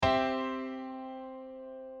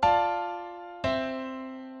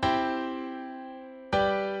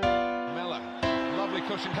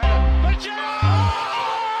cushioned header. Majid! You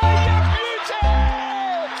beauty!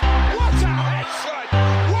 What a head, son!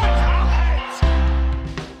 What a head!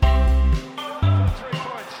 3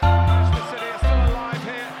 points. Manchester City are still alive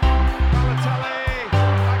here. Balotelli,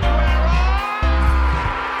 Aguero!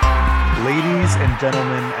 Ladies and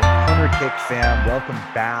gentlemen and Corner Kick fam, welcome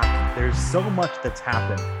back. There's so much that's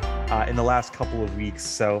happened in the last couple of weeks,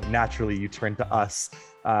 so naturally you turn to us,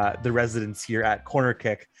 the residents here at Corner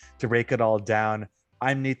Kick, to break it all down.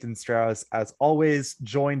 I'm Nathan Strauss, as always,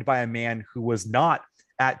 joined by a man who was not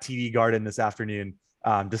at TD Garden this afternoon,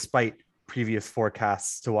 despite previous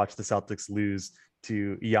forecasts to watch the Celtics lose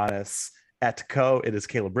to Giannis Antetokounmpo. It is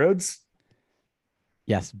Caleb Rhodes.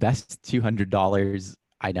 Yes, best $200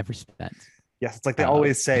 I never spent. Yes, it's like they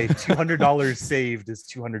always say, $200 saved is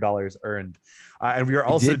 $200 earned. And we are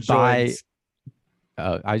also joined.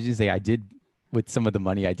 I was just say I did, with some of the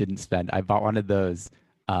money I didn't spend, I bought one of those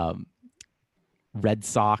Red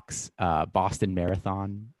Sox Boston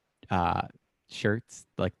Marathon shirts,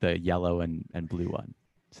 like the yellow and blue one.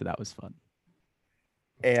 So that was fun.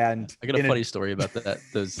 And I got a funny story about that.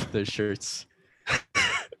 Those shirts.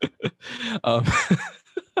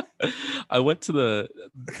 I went to the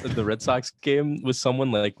Red Sox game with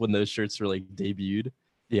someone, like when those shirts were like debuted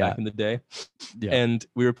back in the day. Yeah. And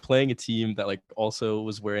we were playing a team that like also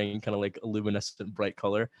was wearing kind of like a luminescent bright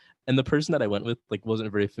color. And the person that I went with like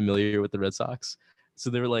wasn't very familiar with the Red Sox. So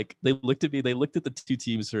they were like, they looked at me, they looked at the two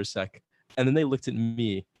teams for a sec, and then they looked at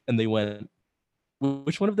me and they went,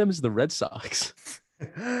 which one of them is the Red Sox?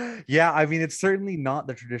 Yeah, I mean, it's certainly not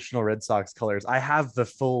the traditional Red Sox colors. I have the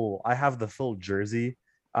full jersey,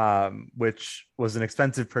 which was an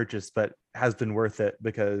expensive purchase, but has been worth it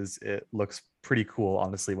because it looks pretty cool,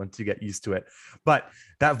 honestly, once you get used to it. But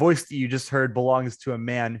that voice that you just heard belongs to a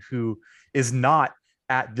man who is not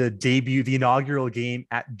at the inaugural game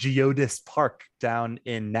at Geodis Park down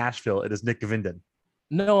in Nashville. It is Nick Govinden.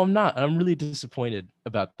 No, I'm not. I'm really disappointed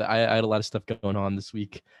about that. I had a lot of stuff going on this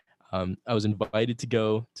week. I was invited to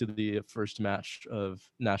go to the first match of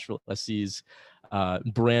Nashville SC's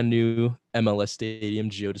brand new MLS stadium,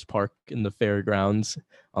 Geodis Park, in the fairgrounds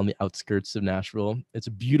on the outskirts of Nashville. It's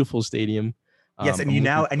a beautiful stadium. Yes, and you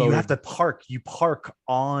have to park. You park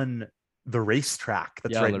on the racetrack.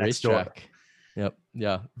 That's right next door. Yep.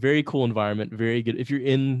 Yeah. Very cool environment. Very good. If you're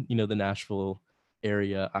in, the Nashville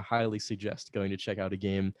area, I highly suggest going to check out a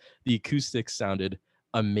game. The acoustics sounded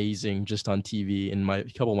amazing just on TV, and a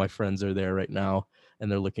couple of my friends are there right now, and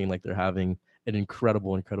they're looking like they're having an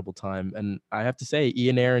incredible time. And I have to say,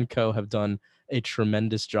 Ian Air and co have done a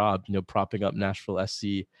tremendous job, propping up Nashville SC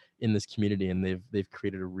in this community, and they've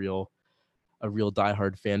created a real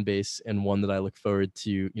diehard fan base, and one that I look forward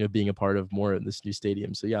to, being a part of more in this new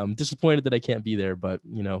stadium. So yeah, I'm disappointed that I can't be there, but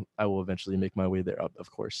I will eventually make my way there,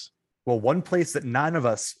 of course. Well, one place that none of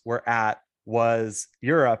us were at was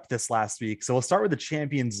Europe this last week. So we'll start with the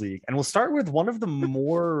Champions League, and we'll start with one of the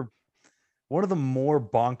more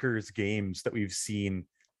bonkers games that we've seen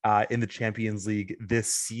in the Champions League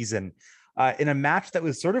this season, in a match that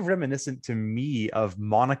was sort of reminiscent to me of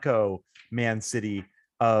Monaco Man City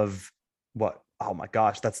of what? Oh my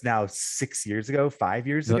gosh, that's now 5 years ago. Was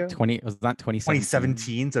that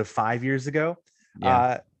 2017? So 5 years ago.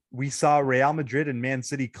 Yeah. We saw Real Madrid and Man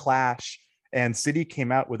City clash, and City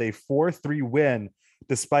came out with a 4-3 win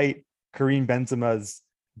despite Karim Benzema's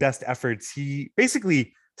best efforts. He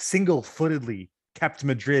basically single-footedly kept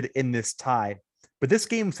Madrid in this tie. But this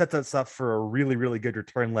game sets us up for a really, really good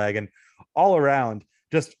return leg. And all around,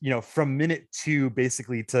 just, from minute 2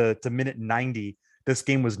 basically to minute 90, this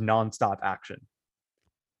game was nonstop action.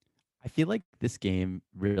 I feel like this game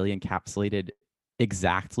really encapsulated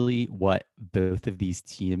exactly what both of these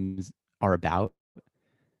teams are about.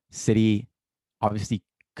 City obviously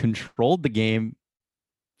controlled the game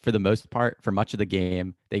for the most part, for much of the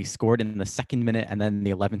game. They scored in the 2nd minute and then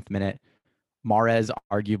the 11th minute. Mahrez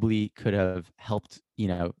arguably could have helped,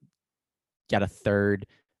 get a third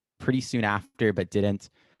pretty soon after, but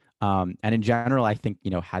didn't. And in general, I think,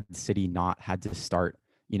 had City not had to start,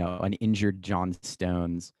 an injured John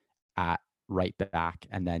Stones at right back,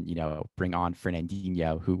 and then, bring on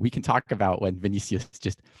Fernandinho, who we can talk about when Vinicius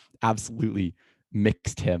just absolutely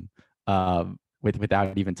mixed him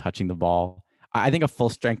without even touching the ball. I think a full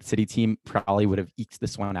strength City team probably would have eked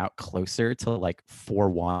this one out closer to like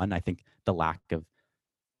 4-1. I think the lack of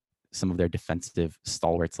some of their defensive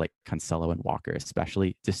stalwarts like Cancelo and Walker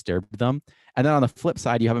especially disturbed them. And then on the flip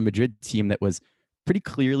side, you have a Madrid team that was pretty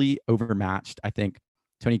clearly overmatched. I think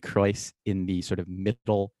Toni Kroos in the sort of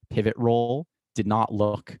middle pivot role did not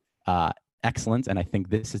look excellent. And I think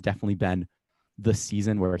this has definitely been the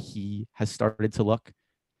season where he has started to look,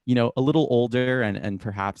 a little older and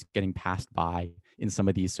perhaps getting passed by in some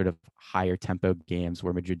of these sort of higher tempo games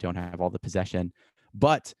where Madrid don't have all the possession.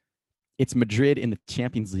 But it's Madrid in the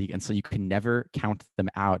Champions League, and so you can never count them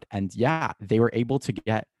out. And yeah, they were able to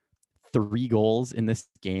get 3 goals in this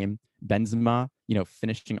game. Benzema,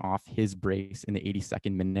 finishing off his brace in the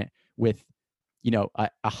 82nd minute with, a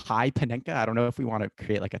high Panenka. I don't know if we want to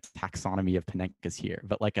create like a taxonomy of Panenkas here,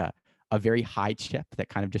 but like a very high chip that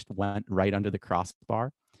kind of just went right under the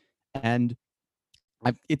crossbar. And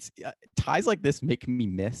it's ties like this make me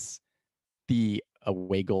miss the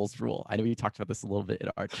away goals rule. I know we talked about this a little bit in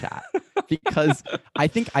our chat because I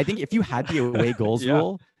think if you had the away goals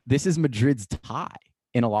rule, this is Madrid's tie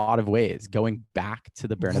in a lot of ways, going back to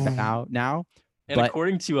the Bernabeu now. And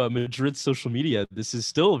according to Madrid's social media, this is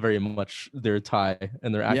still very much their tie,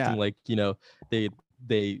 and they're acting like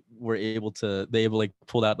they were able to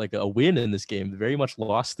pulled out like a win in this game. They very much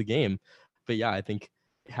lost the game, but yeah, I think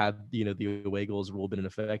had the away goals rule been in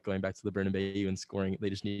effect going back to the Bernabeu and scoring, they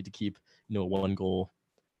just needed to keep a 1 goal,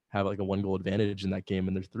 have like a 1 goal advantage in that game,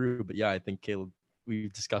 and they're through. But yeah, I think Caleb, we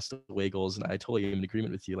discussed away goals, and I totally am in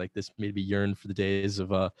agreement with you. Like, this made me yearn for the days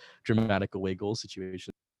of dramatic away goal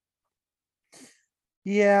situations.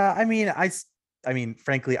 Yeah, I mean,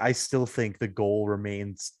 frankly, I still think the goal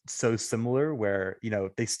remains so similar where,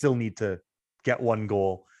 they still need to get 1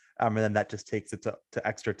 goal, and then that just takes it to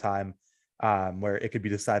extra time, where it could be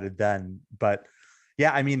decided then. But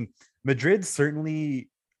yeah, I mean, Madrid certainly,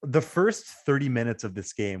 the first 30 minutes of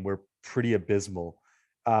this game were pretty abysmal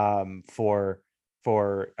for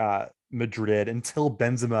Madrid until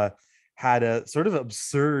Benzema had a sort of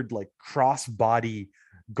absurd like cross-body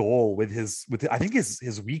goal with I think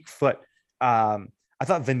his weak foot. I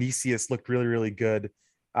thought Vinicius looked really, really good.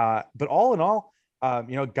 But all in all,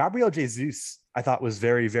 Gabriel Jesus, I thought, was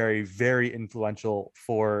very, very, very influential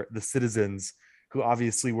for the citizens, who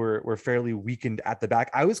obviously were fairly weakened at the back.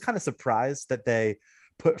 I was kind of surprised that they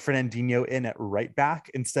put Fernandinho in at right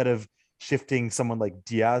back instead of shifting someone like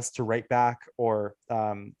Diaz to right back, or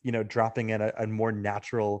dropping in a more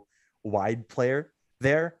natural wide player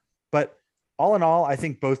there. But all in all, I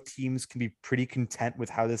think both teams can be pretty content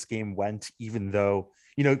with how this game went, even though,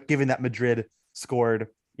 given that Madrid scored,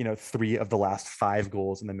 3 of the last 5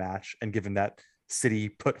 goals in the match, and given that City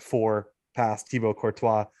put 4 past Thibaut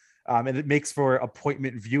Courtois, and it makes for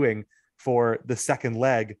appointment viewing for the second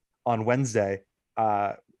leg on Wednesday.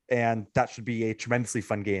 And that should be a tremendously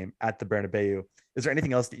fun game at the Bernabeu. Is there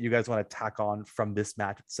anything else that you guys want to tack on from this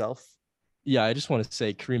match itself? Yeah, I just want to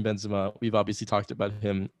say Karim Benzema, we've obviously talked about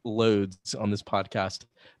him loads on this podcast,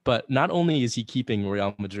 but not only is he keeping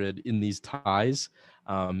Real Madrid in these ties,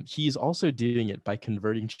 he's also doing it by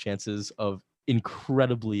converting chances of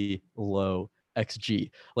incredibly low XG.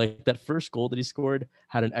 Like, that first goal that he scored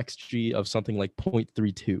had an XG of something like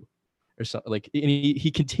 0.32 or something. Like, and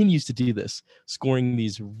he continues to do this, scoring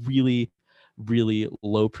these really, really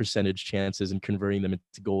low percentage chances and converting them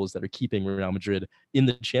into goals that are keeping Real Madrid in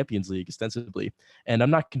the Champions League ostensibly. And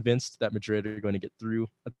I'm not convinced that Madrid are going to get through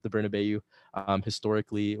at the Bernabeu.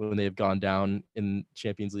 Historically, when they have gone down in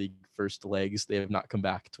Champions League first legs, they have not come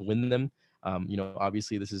back to win them.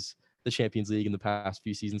 Obviously this is the Champions League in the past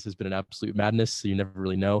few seasons has been an absolute madness, so you never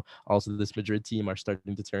really know. Also, this Madrid team are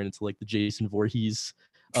starting to turn into like the Jason Voorhees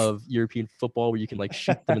of European football, where you can like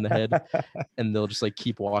shoot them in the head and they'll just like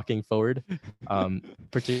keep walking forward.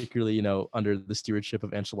 Particularly, under the stewardship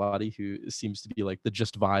of Ancelotti, who seems to be like the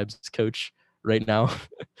just vibes coach right now,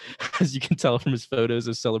 as you can tell from his photos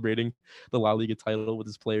of celebrating the La Liga title with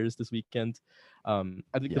his players this weekend. I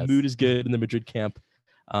think the mood is good in the Madrid camp.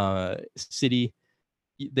 City,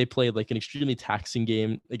 they played like an extremely taxing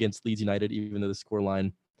game against Leeds United, even though the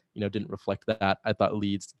scoreline didn't reflect that. I thought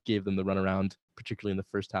Leeds gave them the runaround, particularly in the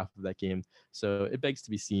first half of that game. So it begs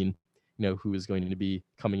to be seen, who is going to be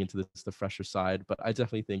coming into this the fresher side. But I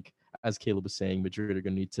definitely think, as Caleb was saying, Madrid are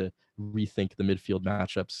going to need to rethink the midfield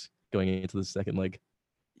matchups going into the second leg.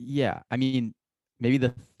 Yeah, I mean, maybe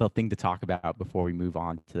the thing to talk about before we move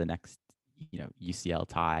on to the next, UCL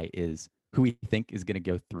tie is who we think is going to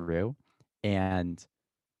go through. And,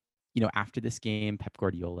 after this game, Pep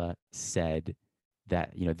Guardiola said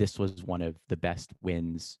that, this was one of the best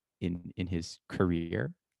wins in his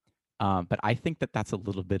career. But I think that that's a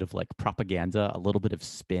little bit of like propaganda, a little bit of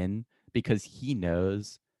spin, because he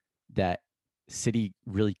knows that City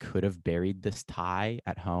really could have buried this tie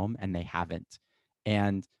at home, and they haven't.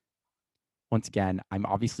 And once again, I'm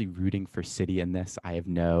obviously rooting for City in this. I have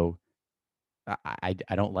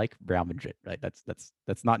I don't like Real Madrid, right?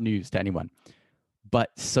 That's not news to anyone.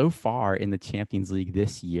 But so far in the Champions League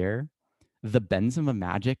this year, the Benzema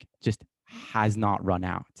magic just has not run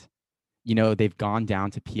out. they've gone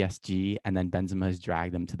down to PSG and then Benzema has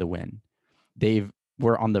dragged them to the win.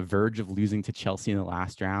 Were on the verge of losing to Chelsea in the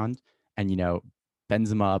last round. And,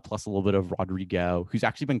 Benzema plus a little bit of Rodrigo, who's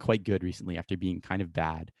actually been quite good recently after being kind of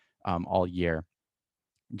bad all year,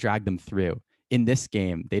 dragged them through. In this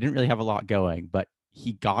game, they didn't really have a lot going, but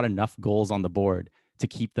he got enough goals on the board to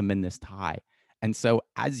keep them in this tie. And so,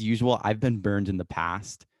 as usual, I've been burned in the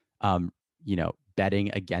past,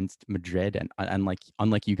 betting against Madrid. And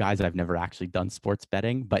unlike you guys, I've never actually done sports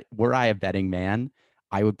betting. But were I a betting man,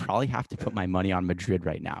 I would probably have to put my money on Madrid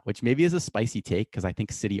right now, which maybe is a spicy take because I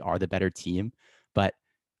think City are the better team. But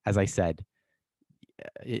as I said,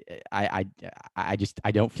 I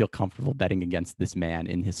don't feel comfortable betting against this man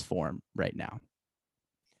in his form right now.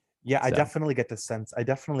 Yeah, I definitely get the sense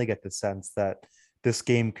that this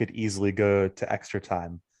game could easily go to extra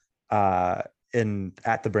time at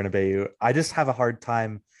the Bernabeu. I just have a hard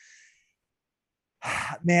time.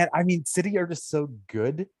 Man, I mean, City are just so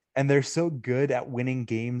good, and they're so good at winning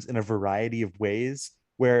games in a variety of ways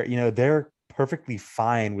where, they're perfectly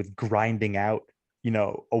fine with grinding out, a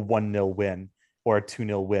 1-0 win or a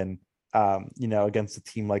 2-0 win, against a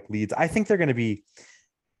team like Leeds. I think they're going to be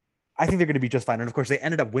just fine. And of course, they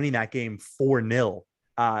ended up winning that game 4-0,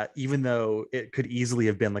 even though it could easily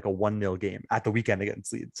have been like a 1-0 game at the weekend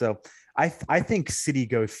against Leeds. So I think City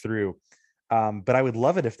go through. But I would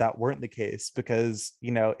love it if that weren't the case, because,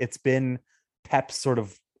 it's been Pep's sort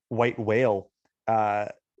of white whale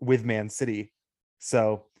with Man City.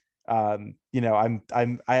 So, I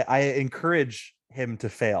encourage him to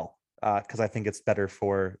fail because I think it's better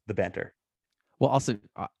for the banter. Well, also,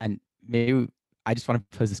 and maybe I just want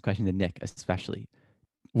to pose this question to Nick, especially.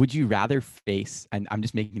 Would you rather face, and I'm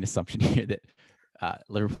just making an assumption here that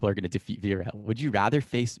Liverpool are going to defeat Villarreal. Would you rather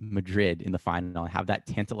face Madrid in the final and have that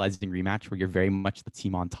tantalizing rematch where you're very much the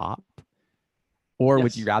team on top? Or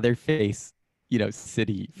would you rather face,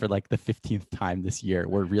 City for like the 15th time this year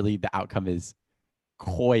where really the outcome is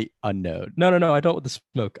quite unknown? No, I don't want the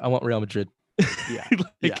smoke. I want Real Madrid.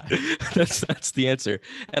 That's the answer.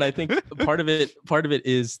 And I think part of it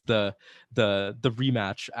is the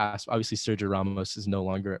rematch. Obviously Sergio Ramos is no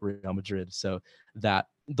longer at Real Madrid, so that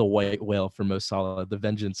the white whale for Mo Salah, the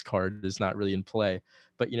vengeance card, is not really in play.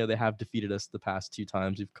 But they have defeated us the past 2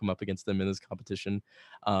 times we've come up against them in this competition.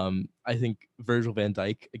 I think Virgil van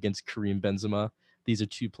Dijk against Karim Benzema, these are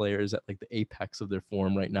 2 players at like the apex of their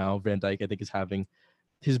form right now. Van Dijk, I think, is having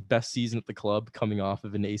his best season at the club, coming off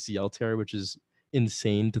of an ACL tear, which is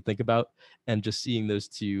insane to think about. And just seeing those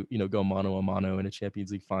 2, go mano a mano in a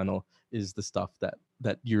Champions League final is the stuff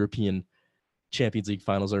that European Champions League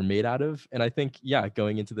finals are made out of. And I think,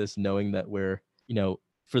 going into this, knowing that we're,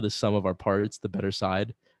 for the sum of our parts, the better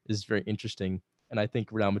side, is very interesting. And I think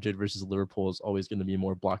Real Madrid versus Liverpool is always going to be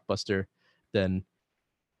more blockbuster than,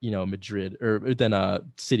 Madrid or than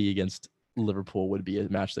City against Liverpool would be a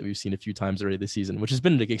match that we've seen a few times already this season, which has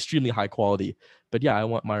been like extremely high quality. But I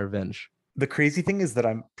want my revenge. The crazy thing is that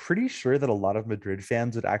I'm pretty sure that a lot of Madrid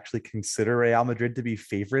fans would actually consider Real Madrid to be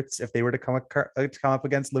favorites if they were to come up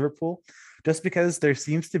against Liverpool, just because there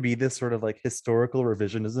seems to be this sort of like historical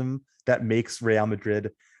revisionism that makes Real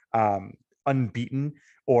Madrid unbeaten,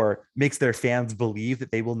 or makes their fans believe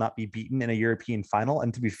that they will not be beaten in a European final.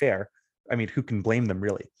 And to be fair, I mean, who can blame them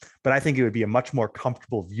really? But I think it would be a much more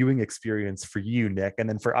comfortable viewing experience for you, Nick, and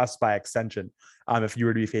then for us by extension, if you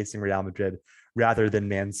were to be facing Real Madrid rather than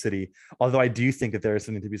Man City. Although I do think that there is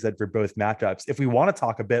something to be said for both matchups. If we want to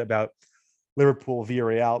talk a bit about Liverpool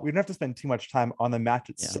Villarreal, we don't have to spend too much time on the match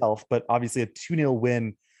itself, but obviously a 2-0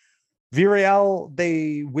 win. Villarreal,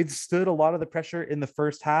 they withstood a lot of the pressure in the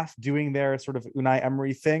first half, doing their sort of Unai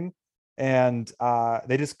Emery thing, and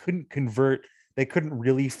they just couldn't convert. They couldn't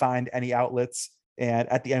really find any outlets. And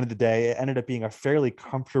at the end of the day, it ended up being a fairly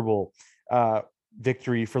comfortable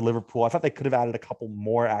victory for Liverpool. I thought they could have added a couple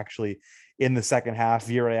more actually in the second half.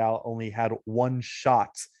 Villarreal only had 1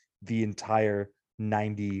 shot the entire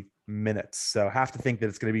 90 minutes. So I have to think that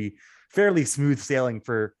it's going to be fairly smooth sailing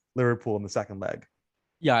for Liverpool in the second leg.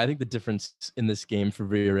 Yeah, I think the difference in this game for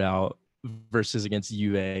Villarreal versus against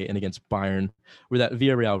Juve and against Bayern were that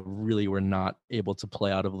Villarreal really were not able to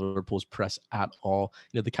play out of Liverpool's press at all.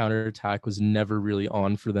 The counterattack was never really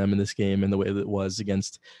on for them in this game in the way that it was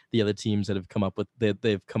against the other teams that have come up with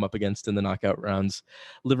they've come up against in the knockout rounds.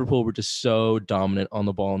 Liverpool were just so dominant on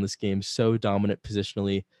the ball in this game, so dominant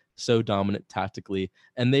positionally, so dominant tactically.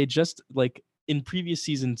 And they just, like in previous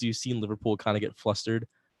seasons, you've seen Liverpool kind of get flustered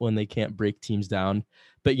when they can't break teams down.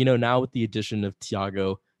 But now with the addition of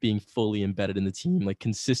Thiago, being fully embedded in the team, like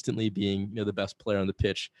consistently being, the best player on the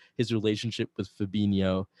pitch, his relationship with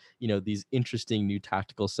Fabinho, these interesting new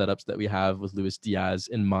tactical setups that we have with Luis Diaz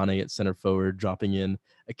and Mane at center forward, dropping in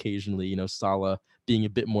occasionally, Salah being a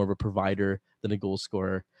bit more of a provider than a goal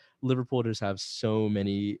scorer. Liverpool just have so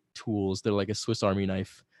many tools. They're like a Swiss Army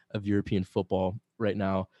knife of European football right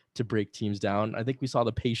now to break teams down. I think we saw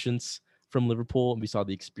the patience from Liverpool, and we saw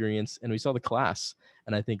the experience, and we saw the class.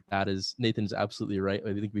 And I think Nathan's absolutely right.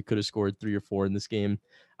 I think we could have scored 3 or 4 in this game.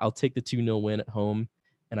 I'll take the 2-0 win at home.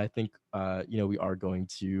 And I think, we are going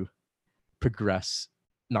to progress,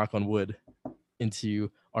 knock on wood, into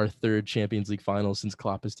our 3rd Champions League final since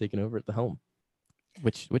Klopp has taken over at the helm.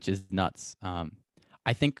 Which is nuts.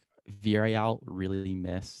 I think Villarreal really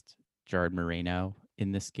missed Gerard Moreno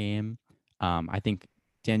in this game. I think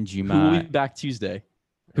Danjuma, who will be back Tuesday.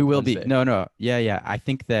 Who will Wednesday. be? No. Yeah. I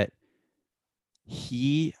think that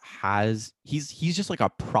he's just like a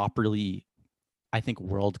properly, I think,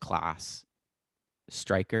 world-class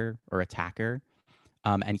striker or attacker.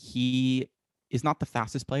 And he is not the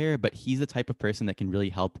fastest player, but he's the type of person that can really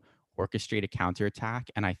help orchestrate a counterattack.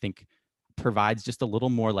 And I think provides just a little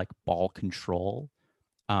more like ball control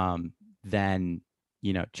than,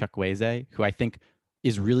 Chukwueze, who I think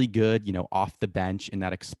is really good, off the bench in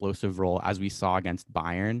that explosive role, as we saw against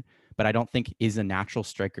Bayern, but I don't think is a natural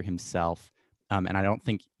striker himself. And I don't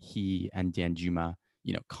think he and Danjuma,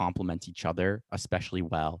 complement each other especially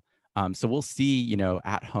well. So we'll see,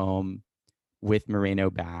 at home with Moreno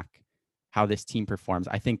back, how this team performs.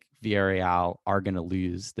 I think Villarreal are going to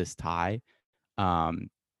lose this tie.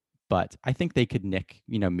 But I think they could nick,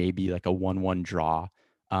 maybe like a 1-1 draw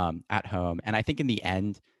at home. And I think in the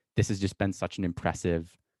end, this has just been such an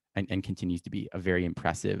impressive and continues to be a very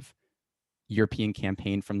impressive European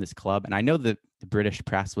campaign from this club. And I know that the British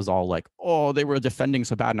press was all like, oh, they were defending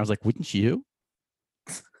so bad. And I was like, wouldn't you?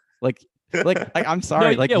 Like I'm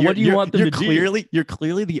sorry. What do you want them to do? You're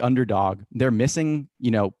clearly the underdog. They're missing,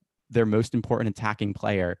 their most important attacking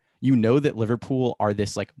player. That Liverpool are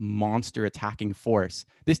this like monster attacking force.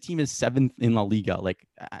 This team is 7th in La Liga.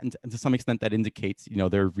 And to some extent that indicates,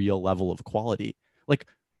 their real level of quality.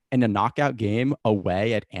 In a knockout game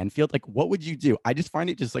away at Anfield, what would you do? I just find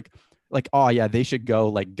it just oh yeah, they should go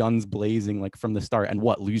like guns blazing, from the start and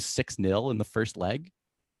lose 6-0 in the first leg.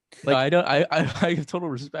 I have total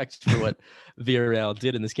respect for what Villarreal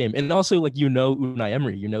did in this game. And also Unai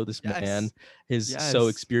Emery, this man is so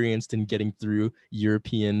experienced in getting through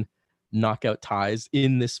European knockout ties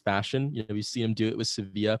in this fashion. We've seen him do it with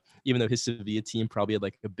Sevilla, even though his Sevilla team probably had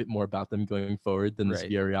a bit more about them going forward than this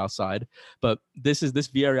Villarreal side. But this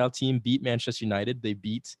Villarreal team beat Manchester United. They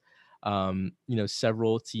beat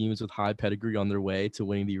several teams with high pedigree on their way to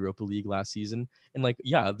winning the Europa League last season. And they're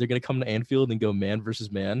going to come to Anfield and go man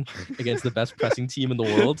versus man against the best pressing team in the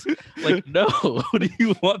world. No, what do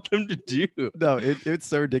you want them to do? No, it's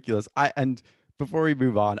so ridiculous. And before we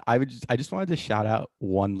move on, I just wanted to shout out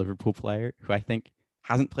one Liverpool player who I think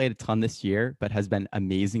hasn't played a ton this year, but has been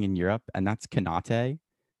amazing in Europe. And that's Konate,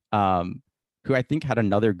 who I think had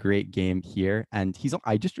another great game here. And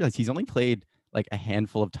I just realized he's only played a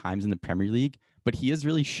handful of times in the Premier League, but he has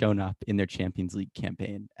really shown up in their Champions League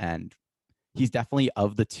campaign. And he's definitely,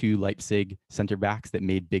 of the 2 Leipzig center backs that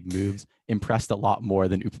made big moves, impressed a lot more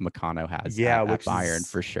than Upamecano has at Bayern,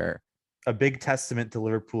 for sure. A big testament to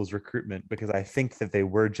Liverpool's recruitment, because I think that they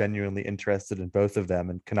were genuinely interested in both of them.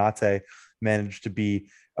 And Konate managed to be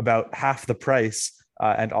about half the price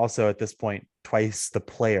and also at this point twice the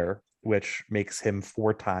player, which makes him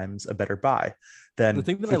 4 times a better buy than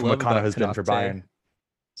Upamecano has been for Bayern.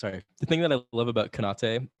 Sorry. The thing that I love about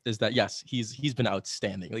Konate is that, yes, he's been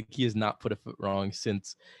outstanding. He has not put a foot wrong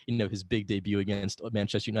since, his big debut against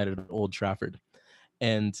Manchester United at Old Trafford.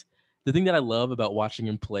 And the thing that I love about watching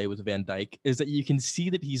him play with Van Dijk is that you can see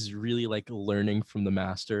that he's really learning from the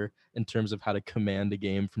master in terms of how to command a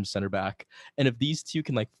game from center back. And if these two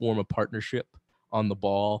can form a partnership on the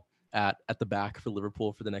ball at the back for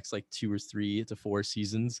Liverpool for the next 2 or 3 to 4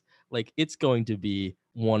 seasons, it's going to be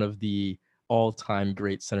one of the all-time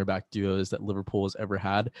great center back duos that Liverpool has ever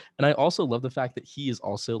had. And I also love the fact that he is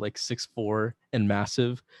also 6'4" and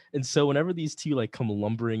massive. And so whenever these two come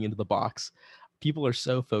lumbering into the box, people are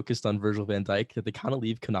so focused on Virgil van Dijk that they kind of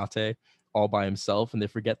leave Konate all by himself, and they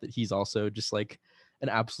forget that he's also just an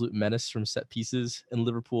absolute menace from set pieces. And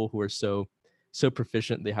Liverpool, who are so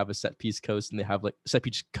proficient, they have a set piece coach, and they have set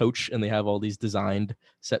piece coach, and they have all these designed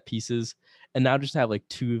set pieces. And now just to have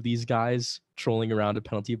 2 of these guys trolling around a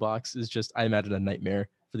penalty box is just, I imagine, a nightmare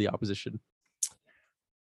for the opposition.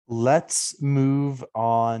 Let's move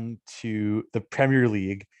on to the Premier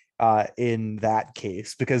League in that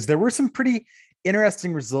case, because there were some pretty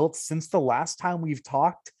interesting results. Since the last time we've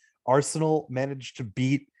talked, Arsenal managed to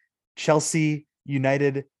beat Chelsea,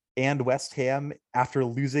 United, and West Ham after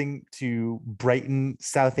losing to Brighton,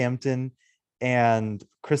 Southampton, and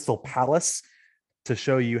Crystal Palace, to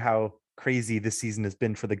show you how crazy this season has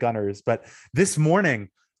been for the Gunners. But this morning,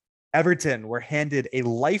 Everton were handed a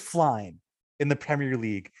lifeline in the Premier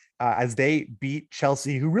League as they beat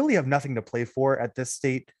Chelsea, who really have nothing to play for at this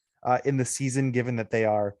state in the season, given that they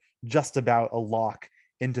are just about a lock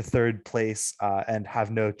into third place and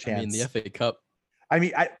have no chance. I mean, the FA Cup. I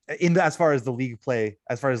mean, as far as league play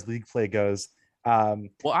goes. Well,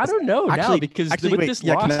 I don't know now because with wait, this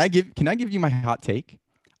yeah, loss, can I give you my hot take?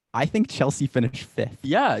 I think Chelsea finished 5th.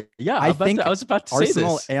 Yeah. I was about to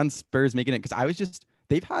Arsenal say this. and Spurs making it, because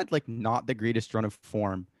they've had like not the greatest run of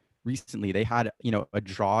form recently. They had, a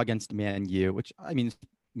draw against Man U, which I mean,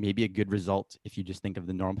 maybe a good result if you just think of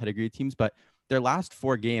the normal pedigree teams, but their last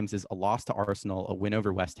 4 games is a loss to Arsenal, a win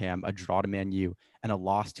over West Ham, a draw to Man U, and a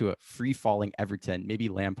loss to a free-falling Everton. Maybe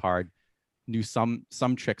Lampard knew some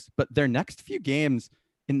tricks, but their next few games,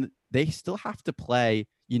 they still have to play,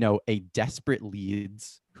 a desperate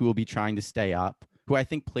Leeds who will be trying to stay up, who I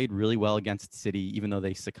think played really well against City, even though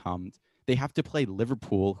they succumbed. They have to play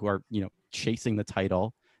Liverpool, who are, chasing the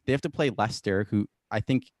title. They have to play Leicester, who I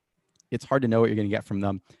think it's hard to know what you're going to get from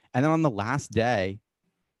them. And then on the last day,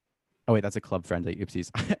 oh wait, that's a club friendly. Oopsies.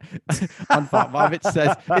 On ThoughtBob,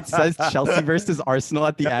 it says Chelsea versus Arsenal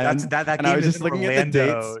at the end. That and game I was is just in looking Orlando.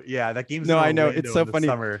 at the dates. Yeah, that game's No, in I know, Orlando it's so in the funny.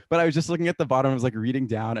 summer. But I was just looking at the bottom. I was like reading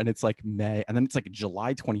down, and it's like May, and then it's like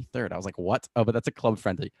July 23rd. I was like, what? Oh, but that's a club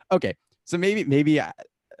friendly. Okay, so maybe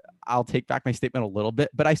I'll take back my statement a little bit,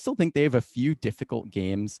 but I still think they have a few difficult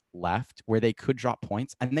games left where they could drop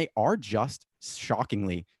points, and they are just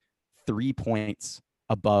shockingly 3 points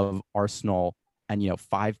above Arsenal and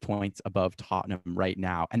 5 points above Tottenham right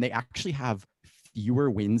now. And they actually have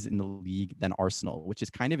fewer wins in the league than Arsenal, which is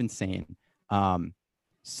kind of insane.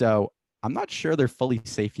 So I'm not sure they're fully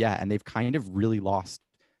safe yet, and they've kind of really lost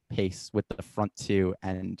pace with the front two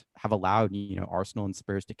and have allowed Arsenal and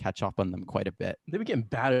Spurs to catch up on them quite a bit. They were getting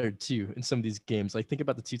battered too in some of these games. Like think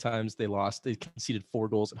about the 2 times they lost. They conceded 4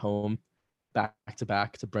 goals at home, back to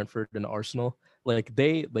back to Brentford and Arsenal. Like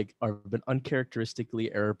they are been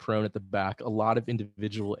uncharacteristically error prone at the back. A lot of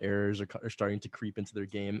individual errors are starting to creep into their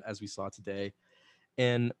game, as we saw today.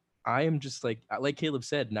 And I am just like Caleb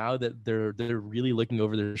said, now that they're really looking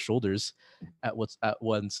over their shoulders at what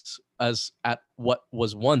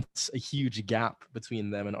was once a huge gap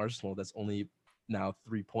between them and Arsenal. That's only now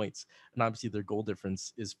 3 points, and obviously their goal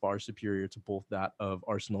difference is far superior to both that of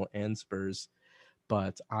Arsenal and Spurs.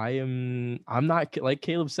 But I'm not, like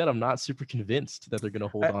Caleb said, I'm not super convinced that they're going to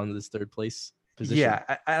hold on to this 3rd place position.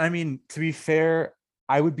 Yeah, I mean, to be fair,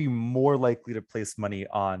 I would be more likely to place money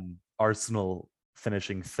on Arsenal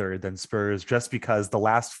finishing 3rd than Spurs, just because the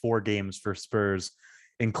last 4 games for Spurs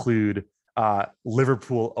include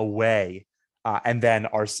Liverpool away and then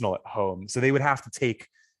Arsenal at home. So they would have to take,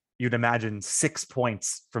 you'd imagine, 6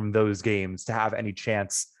 points from those games to have any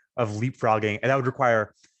chance of leapfrogging, and that would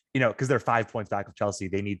require, because they're 5 points back of Chelsea,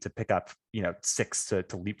 they need to pick up, 6 to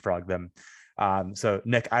leapfrog them. So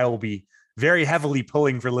Nick, I will be very heavily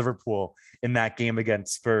pulling for Liverpool in that game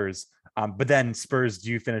against Spurs. But then Spurs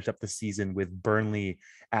do finish up the season with Burnley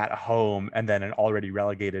at home and then an already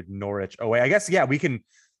relegated Norwich away. I guess, yeah, we can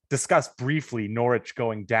discuss briefly Norwich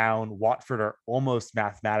going down. Watford are almost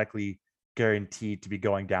mathematically guaranteed to be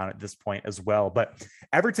going down at this point as well. But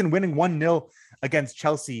Everton winning 1-0 against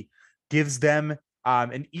Chelsea gives them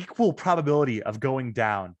an equal probability of going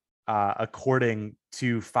down, according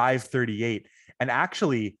to 538. And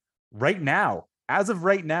actually, as of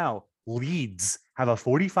right now, Leeds have a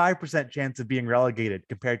 45% chance of being relegated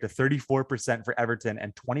compared to 34% for Everton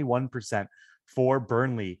and 21% for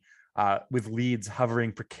Burnley, with Leeds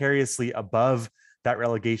hovering precariously above that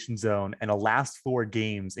relegation zone. And the last 4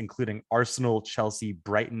 games, including Arsenal, Chelsea,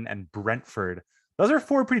 Brighton, and Brentford. Those are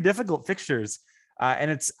 4 pretty difficult fixtures.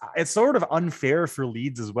 And it's sort of unfair for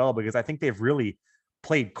Leeds as well, because I think they've really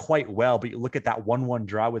played quite well. But you look at that 1-1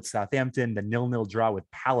 draw with Southampton, the 0-0 draw with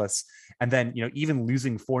Palace, and then even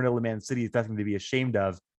losing 4-0 to Man City is nothing to be ashamed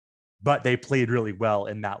of. But they played really well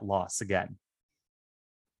in that loss again.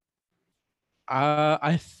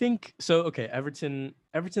 I think so. Okay, Everton.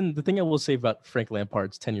 The thing I will say about Frank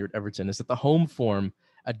Lampard's tenure at Everton is that the home form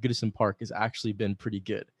at Goodison Park has actually been pretty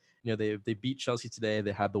good. They beat Chelsea today.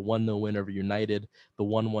 They had the 1-0 win over United, the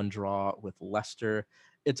 1-1 draw with Leicester.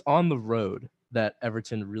 It's on the road that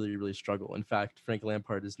Everton really, really struggle. In fact, Frank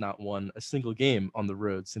Lampard has not won a single game on the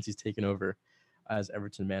road since he's taken over as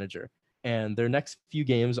Everton manager. And their next few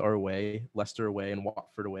games are away, Leicester away and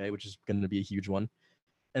Watford away, which is going to be a huge one.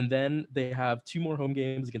 And then they have 2 more home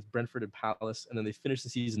games against Brentford and Palace, and then they finish the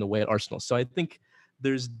season away at Arsenal. So I think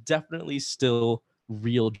there's definitely still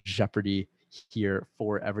real jeopardy here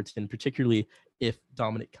for Everton, particularly if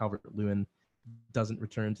Dominic Calvert-Lewin doesn't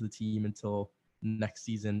return to the team until next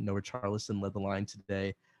season. Noah Charlison led the line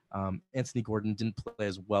today. Anthony Gordon didn't play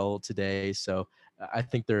as well today, so I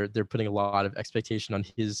think they're putting a lot of expectation on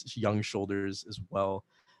his young shoulders as well.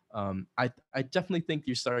 I definitely think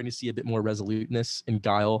you're starting to see a bit more resoluteness and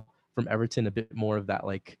guile from Everton, a bit more of that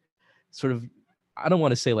like sort of, I don't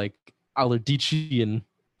want to say like Allardycean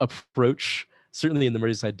approach. Certainly in the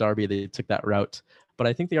Merseyside derby, they took that route, but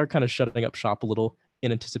I think they are kind of shutting up shop a little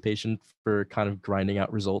in anticipation for kind of grinding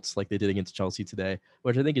out results like they did against Chelsea today,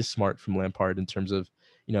 which I think is smart from Lampard in terms of,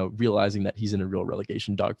 realizing that he's in a real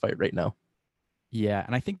relegation dogfight right now. Yeah,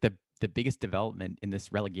 and I think the biggest development in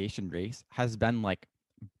this relegation race has been like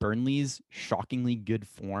Burnley's shockingly good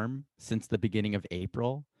form since the beginning of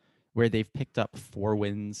April, where they've picked up 4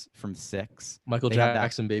 wins from 6. Michael They had that-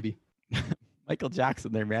 Jackson, baby. Michael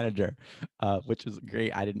Jackson, their manager, which is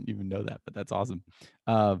great. I didn't even know that, but that's awesome.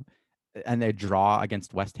 And they draw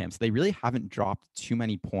against West Ham, so they really haven't dropped too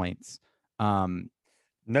many points.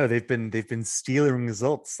 No, they've been stealing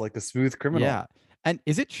results like a smooth criminal. Yeah. And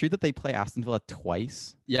is it true that they play Aston Villa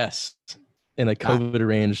twice? Yes, in a COVID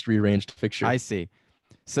rearranged fixture. I see.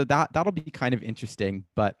 So that'll be kind of interesting,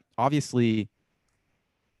 but obviously,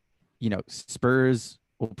 Spurs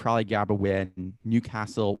will probably grab a win.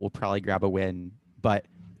 Newcastle will probably grab a win, but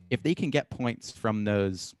if they can get points from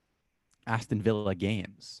those Aston Villa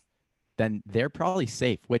games, then they're probably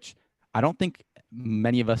safe, which I don't think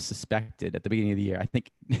many of us suspected at the beginning of the year. I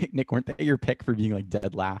think, Nick, weren't they your pick for being like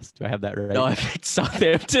dead last? Do I have that right? No, I picked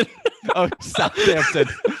Southampton. Oh, Southampton.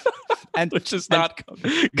 And which has not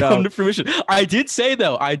come to fruition. I did say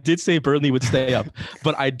Burnley would stay up,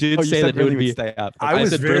 but I did say that Burnley it would be stay up. I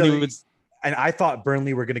said Burnley would. And I thought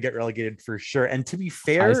Burnley were going to get relegated for sure. And to be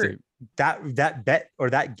fair, that bet or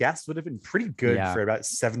that guess would have been pretty good for about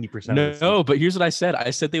 70%. No, but here's what I said. I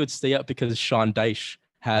said they would stay up because Sean Dyche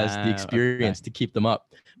has the experience to keep them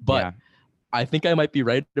up. But I think I might be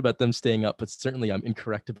right about them staying up, but certainly I'm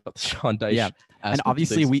incorrect about the Sean Dyche. Yeah. And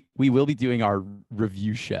obviously we will be doing our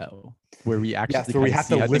review show where we actually we have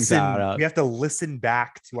to listen. We have to listen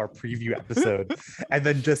back to our preview episode and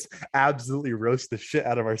then just absolutely roast the shit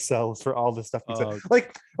out of ourselves for all the stuff we said.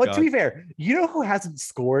 Like to be fair, you know who hasn't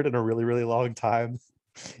scored in a really, really long time?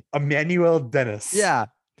 Emmanuel Dennis. Yeah.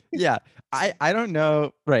 I don't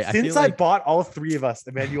know. Right. Since I bought all 3 of us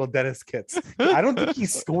Emmanuel Dennis kits, I don't think he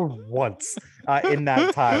scored once in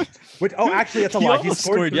that time. Actually, that's a lie. He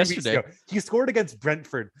scored yesterday. He scored against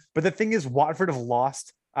Brentford. But the thing is, Watford have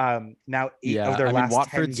lost now 8 of their last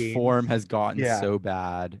Watford's 10 games. Form has gotten so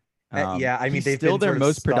bad. He's they've still their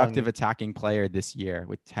most productive attacking player this year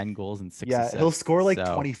with 10 goals and 6 assists. He'll score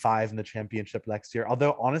 25 in the championship next year.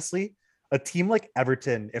 Although honestly, a team like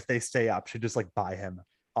Everton, if they stay up, should just buy him.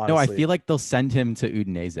 Honestly. No, I feel like they'll send him to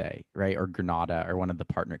Udinese, right, or Granada, or one of the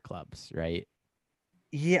partner clubs, right?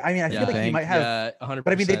 Yeah, I mean, I feel like he might have. 100%.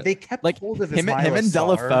 But I mean, they kept hold of him and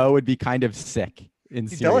Deulofeu would be kind of sick in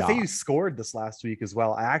Serie A. Deulofeu scored this last week as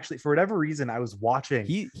well. I actually, for whatever reason, I was watching.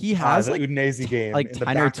 He has the Udinese game, like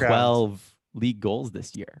 10 or 12 league goals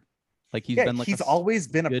this year. Like he's always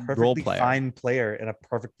been a perfectly fine player in a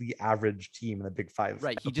perfectly average team in the Big Five.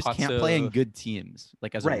 Right. He just can't play in good teams,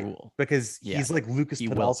 like as a rule. Because he's like Lucas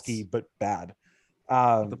Podolski, but bad.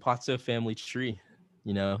 The Pozzo family tree.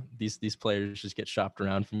 These players just get shopped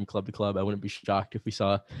around from club to club. I wouldn't be shocked if we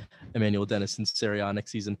saw Emmanuel Dennis in Serie A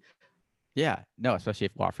next season. Yeah, no, especially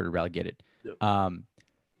if Watford are relegated. Yep.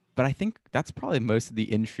 But I think that's probably most of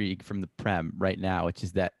the intrigue from the Prem right now, which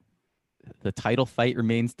is that the title fight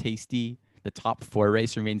remains tasty, the top 4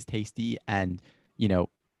 race remains tasty, and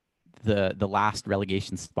the last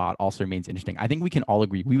relegation spot also remains interesting. I think we can all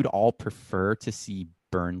agree we would all prefer to see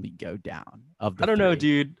Burnley go down. I don't know,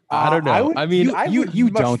 dude. I don't know. You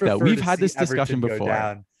don't though. We've had this discussion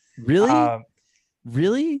before. Really?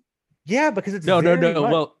 Really? Yeah, because it's no.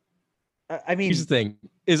 Well, I mean, here's the thing: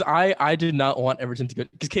 is I did not want Everton to go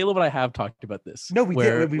because Caleb and I have talked about this. No, we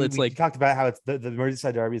did. We talked about how it's the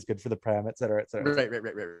Merseyside derby is good for the Prem, et cetera, et cetera.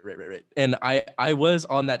 Right. And I was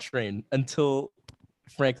on that train until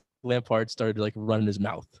Frank Lampard started running his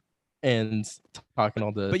mouth and talking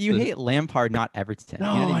all the. But you hate Lampard, not Everton.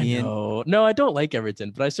 No, you know what I mean? know. No, I don't like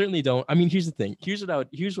Everton, but I certainly don't. I mean, here's the thing. Here's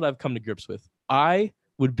what I've come to grips with. I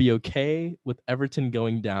would be okay with Everton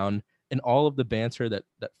going down and all of the banter that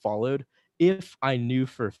followed if I knew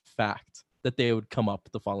for a fact that they would come up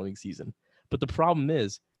the following season. But the problem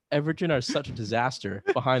is Everton are such a disaster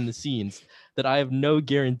behind the scenes that I have no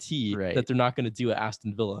guarantee Right. that they're not going to do at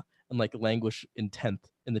Aston Villa and like languish in 10th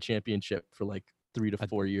in the championship for like 3 to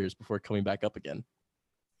 4 years before coming back up again.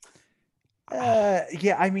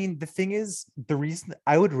 Yeah, I mean, the thing is, the reason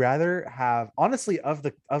I would rather have, honestly,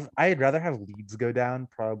 I'd rather have Leeds go down,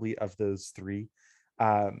 probably, of those three.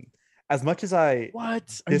 As much as I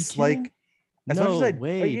What? Are dislike, you kidding? as No much as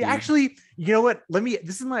way, dude. actually, you know what?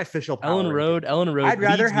 This is my official power ranking. Ellen Road. I'd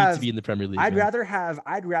rather Leeds need have- to be in the Premier League. I'd man.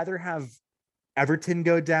 rather have Everton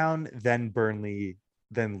go down than Burnley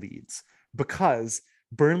than Leeds, because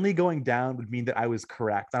Burnley going down would mean that I was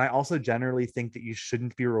correct. And I also generally think that you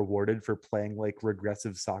shouldn't be rewarded for playing like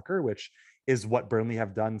regressive soccer, which is what Burnley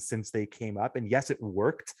have done since they came up. And yes, it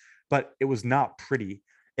worked, but it was not pretty.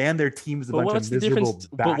 And their team is a But bunch what's of the miserable difference?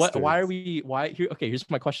 bastards. But why are we? Why here? Okay, here's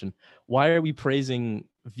my question: why are we praising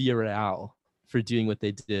Villarreal for doing what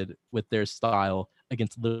they did with their style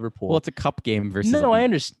against Liverpool? Well, it's a cup game versus. No, I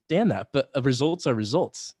understand that, but results are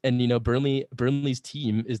results, and Burnley's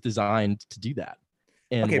team is designed to do that.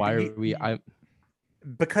 And Okay, why but are we?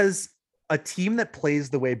 Because a team that plays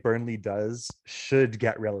the way Burnley does should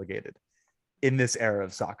get relegated in this era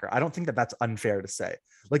of soccer. I don't think that that's unfair to say.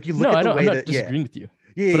 Like, you look No, at the way I'm not that disagreeing with you,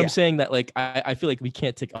 yeah, but yeah. I'm saying that like I feel like we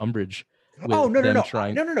can't take umbrage with Oh no, them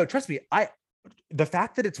trying. no. Trust me. The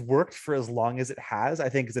fact that it's worked for as long as it has, I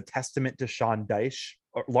think, is a testament to Sean Dyche,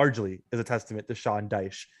 or largely is a testament to Sean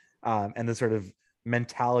Dyche, and the sort of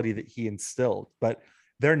mentality that he instilled. But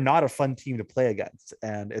they're not a fun team to play against,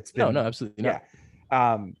 and it's been No, absolutely not.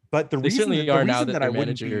 yeah. But the They reason certainly the are reason now that that their I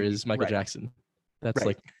wouldn't manager be is Michael right. Jackson. That's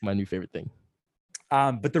Right. like my new favorite thing.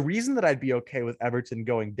 But the reason that I'd be okay with Everton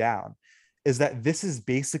going down is that this is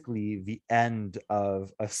basically the end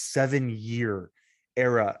of a 7-year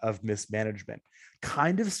era of mismanagement,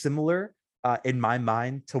 kind of similar in my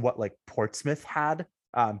mind to what like Portsmouth had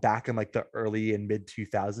back in like the early and mid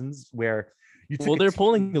 2000s, where you took They're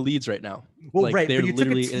pulling the leads right now. well, like, right, they're but you took a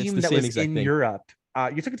literally- it's team the that same was exact in thing. Europe.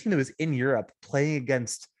 You took a team that was in Europe playing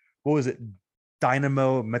against, what was it,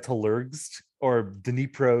 Dynamo Metallurgsk or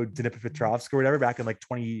Dnipropetrovsk or whatever back in like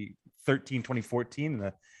 2013, 2014 in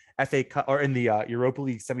the FA Cup or in the Europa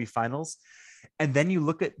League semifinals. And then you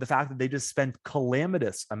look at the fact that they just spent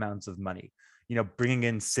calamitous amounts of money, bringing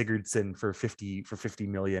in Sigurdsson for 50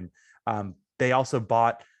 million. They also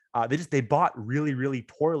bought they bought really, really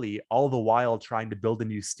poorly, all the while trying to build a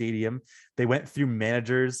new stadium. They went through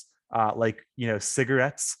managers like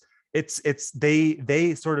cigarettes.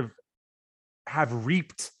 They sort of have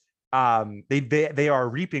reaped. They are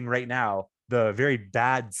reaping right now the very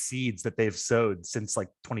bad seeds that they've sowed since like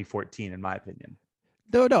 2014, in my opinion.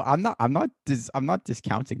 No, I'm not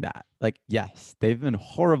discounting that. Like, yes, they've been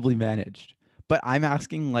horribly managed, but I'm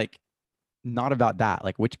asking like not about that.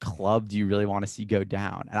 Like, which club do you really want to see go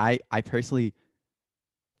down? And I personally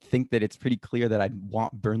think that it's pretty clear that I'd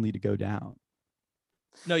want Burnley to go down.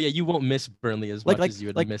 No, yeah, you won't miss Burnley as much as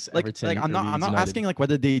you would miss Everton. Like, I'm not United. asking like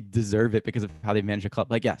whether they deserve it because of how they manage a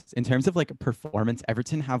club. Like, yes, in terms of like performance,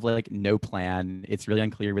 Everton have like no plan. It's really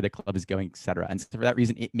unclear where the club is going, etc. And so for that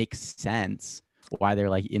reason, it makes sense why they're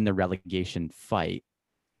like in the relegation fight.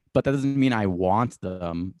 But that doesn't mean I want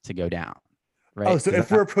them to go down. Right. Oh, so Does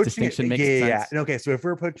if we're that approaching it, distinction make yeah. sense? Okay, so if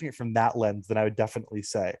we're approaching it from that lens, then I would definitely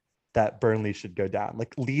say that Burnley should go down.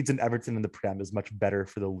 Like, Leeds and Everton in the Prem is much better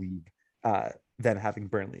for the league than having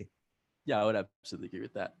Burnley. Yeah, I would absolutely agree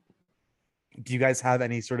with that. Do you guys have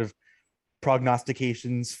any sort of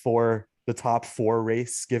prognostications for the top 4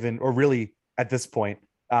 race, given, or really at this point,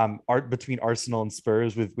 between Arsenal and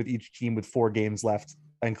Spurs, with each team with 4 games left,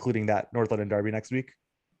 including that North London derby next week?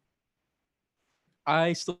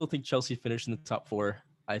 I still think Chelsea finished in the top 4.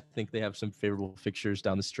 I think they have some favorable fixtures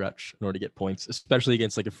down the stretch in order to get points, especially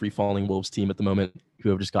against like a free-falling Wolves team at the moment who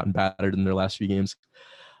have just gotten battered in their last few games.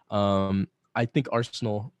 I think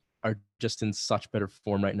Arsenal are just in such better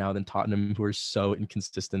form right now than Tottenham, who are so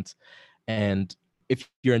inconsistent. And if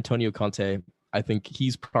you're Antonio Conte, I think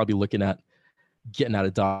he's probably looking at getting out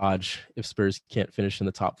of Dodge if Spurs can't finish in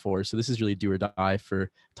the top 4. So this is really do or die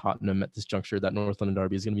for Tottenham at this juncture. That North London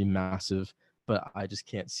derby is going to be massive, but I just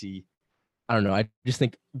can't see. I don't know. I just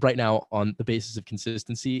think right now on the basis of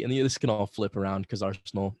consistency, and this can all flip around because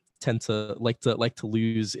Arsenal tend to like to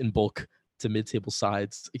lose in bulk to mid-table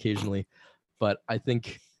sides occasionally. But I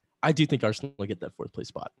do think Arsenal will get that 4th place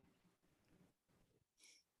spot.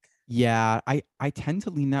 Yeah, I tend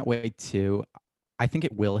to lean that way too. I think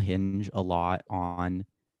it will hinge a lot on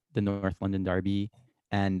the North London derby.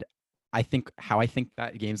 And I think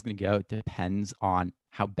that game's going to go depends on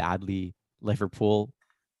how badly Liverpool,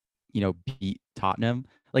 beat Tottenham.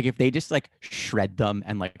 Like if they just like shred them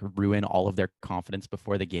and like ruin all of their confidence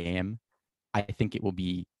before the game, I think it will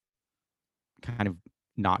be kind of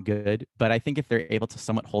not good. But I think if they're able to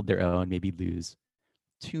somewhat hold their own, maybe lose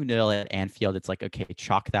 2-0 at Anfield, it's like, okay,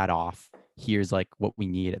 chalk that off. Here's like what we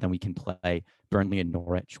need. And then we can play Burnley and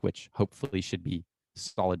Norwich, which hopefully should be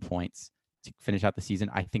solid points to finish out the season.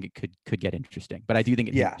 I think it could get interesting. But I do think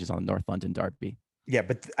it hinges on the North London derby. Yeah,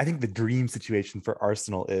 but I think the dream situation for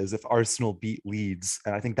Arsenal is if Arsenal beat Leeds,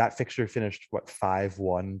 and I think that fixture finished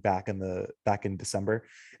 5-1 back in December.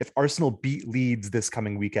 If Arsenal beat Leeds this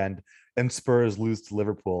coming weekend and Spurs lose to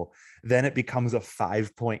Liverpool, then it becomes a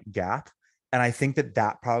 5-point gap. And I think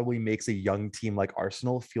that probably makes a young team like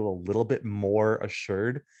Arsenal feel a little bit more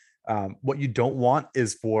assured. What you don't want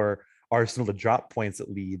is for Arsenal to drop points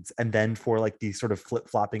at Leeds and then for like the sort of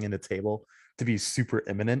flip-flopping in the table to be super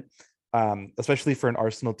imminent. Especially for an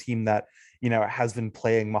Arsenal team that, has been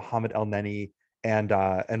playing Mohamed Elneny and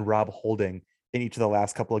Rob Holding in each of the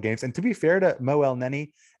last couple of games. And to be fair to Mo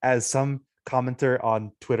Elneny, as some commenter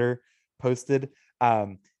on Twitter posted,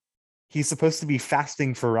 he's supposed to be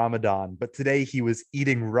fasting for Ramadan, but today he was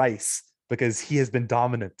eating rice because he has been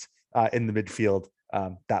dominant in the midfield.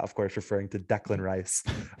 That, of course, referring to Declan Rice.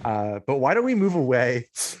 But why don't we move away?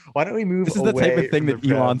 Why don't we move away? This is the type of thing that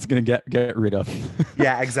Elon's going to get rid of.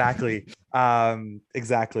 Yeah, exactly.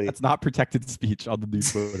 Exactly. That's not protected speech on the new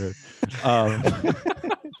Twitter.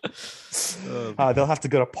 They'll have to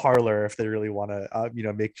go to Parler if they really want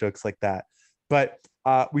to, make jokes like that. But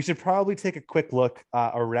we should probably take a quick look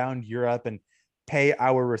around Europe and pay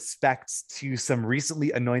our respects to some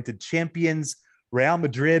recently anointed champions. Real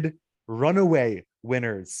Madrid, runaway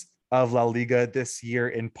winners of La Liga this year,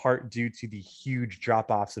 in part due to the huge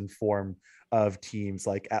drop-offs in form of teams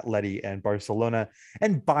like Atleti and Barcelona.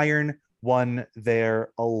 And Bayern won their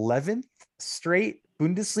 11th straight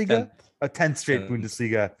Bundesliga, 10th straight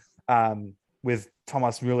Bundesliga, with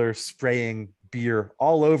Thomas Muller spraying beer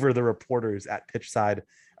all over the reporters at pitchside.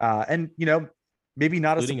 And, maybe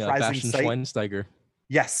not a surprising sight. Schweinsteiger.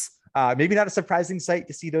 Yes. Maybe not a surprising sight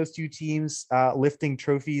to see those two teams lifting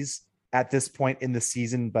trophies at this point in the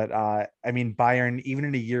season. But Bayern, even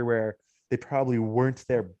in a year where they probably weren't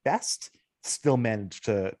their best, still managed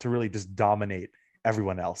to really just dominate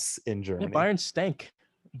everyone else in Germany. Yeah, Bayern stank.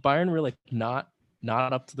 Bayern were like not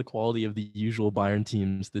up to the quality of the usual Bayern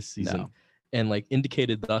teams this season. No. And like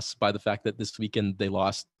indicated thus by the fact that this weekend they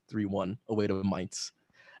lost 3-1 away to Mainz.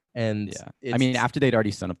 And after they'd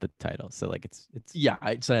already sewn up the title, so like it's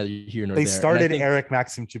neither here nor they there. started Eric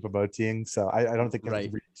Maxim Choupo-Moting, so I don't think I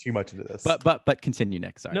read too much into this. But continue,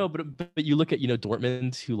 Nick. Sorry. No, but you look at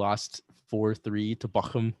Dortmund, who lost 4-3 to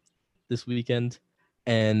Bochum this weekend,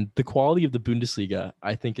 and the quality of the Bundesliga,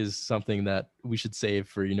 I think, is something that we should save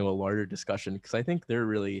for a larger discussion, because I think they're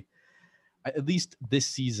really, at least this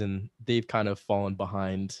season, they've kind of fallen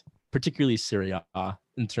behind, particularly Serie A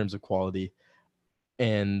in terms of quality.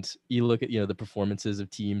 And you look at, the performances of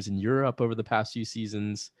teams in Europe over the past few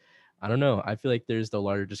seasons. I don't know. I feel like there's the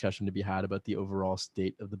larger discussion to be had about the overall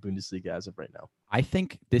state of the Bundesliga as of right now. I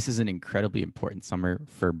think this is an incredibly important summer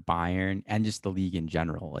for Bayern and just the league in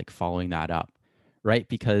general, like following that up, right?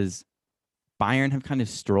 Because Bayern have kind of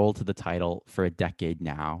strolled to the title for a decade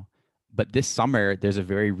now. But this summer, there's a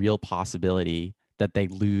very real possibility that they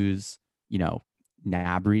lose,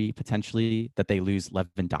 Gnabry potentially, that they lose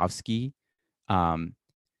Lewandowski.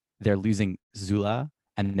 They're losing Zula,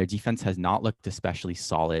 and their defense has not looked especially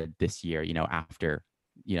solid this year, after,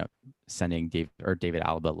 sending David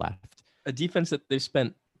Alaba left. A defense that they've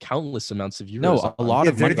spent countless amounts of euros on. A lot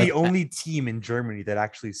of they're money. the only team in Germany that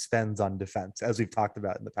actually spends on defense, as we've talked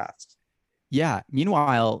about in the past. Yeah.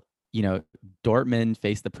 Meanwhile, Dortmund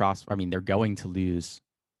face they're going to lose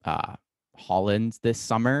Holland this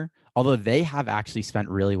summer, although they have actually spent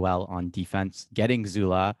really well on defense, getting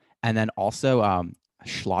Zula, and then also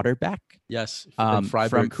Schlotterbeck. Yes, and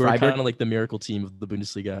Freiburg, who are kind of like the miracle team of the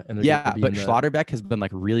Bundesliga. And but Schlotterbeck has been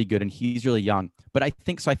like really good, and he's really young. But I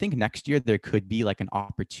think next year there could be like an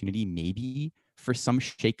opportunity maybe for some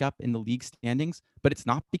shakeup in the league standings, but it's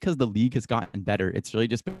not because the league has gotten better. It's really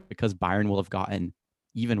just because Bayern will have gotten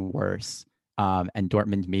even worse, and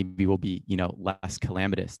Dortmund maybe will be, less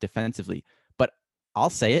calamitous defensively. But I'll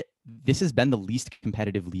say it, this has been the least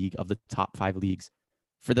competitive league of the top 5 leagues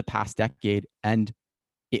for the past decade, and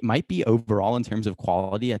it might be overall in terms of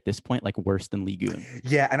quality at this point, like worse than Ligue 1.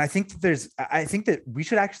 Yeah, and I think that we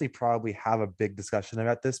should actually probably have a big discussion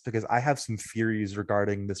about this, because I have some theories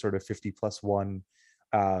regarding the sort of 50+1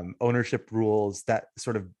 ownership rules that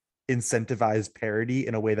sort of incentivize parity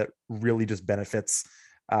in a way that really just benefits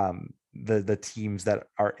the teams that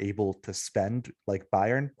are able to spend like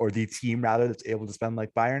Bayern, or the team rather that's able to spend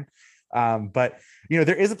like Bayern. But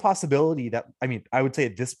there is a possibility that, I mean, I would say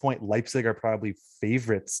at this point, Leipzig are probably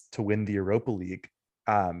favorites to win the Europa League.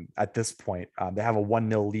 At this point, they have a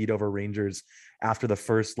 1-0 lead over Rangers after the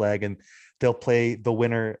first leg, and they'll play the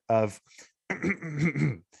winner of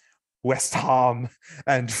West Ham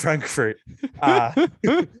and Frankfurt. But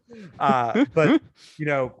I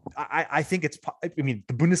think the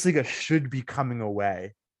Bundesliga should be coming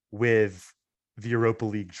away with the Europa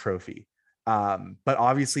League trophy. But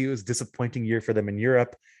obviously it was a disappointing year for them in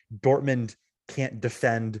Europe. Dortmund can't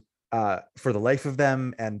defend for the life of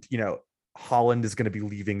them, and Holland is going to be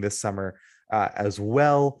leaving this summer as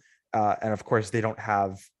well. And of course they don't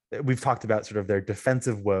have. We've talked about sort of their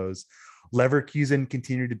defensive woes. Leverkusen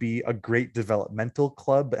continue to be a great developmental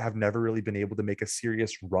club, but have never really been able to make a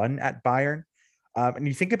serious run at Bayern. And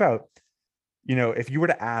you think about, if you were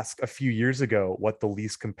to ask a few years ago what the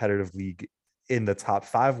least competitive league in the top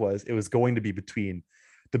 5 was, it was going to be between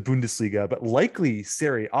the Bundesliga, but likely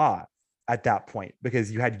Serie A at that point, because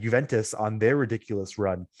you had Juventus on their ridiculous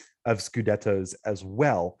run of Scudettos as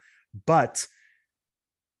well. But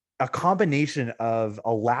a combination of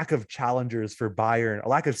a lack of challengers for Bayern, a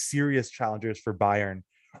lack of serious challengers for Bayern,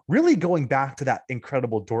 really going back to that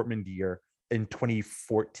incredible Dortmund year in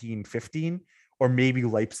 2014-15, or maybe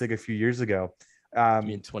Leipzig a few years ago. You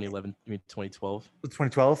mean 2011? You mean 2012?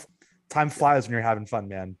 2012? Time flies when you're having fun,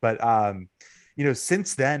 man. But,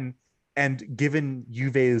 since then, and given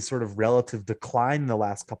Juve's sort of relative decline in the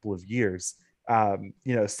last couple of years,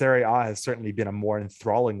 Serie A has certainly been a more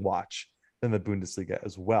enthralling watch than the Bundesliga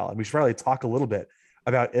as well. And we should probably talk a little bit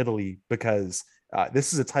about Italy, because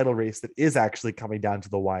this is a title race that is actually coming down to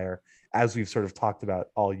the wire, as we've sort of talked about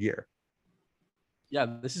all year. Yeah,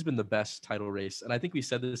 this has been the best title race. And I think we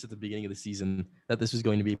said this at the beginning of the season, that this was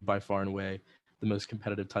going to be by far and away the most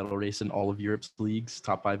competitive title race in all of Europe's leagues,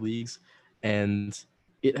 top 5 leagues. And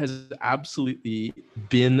it has absolutely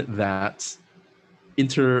been that.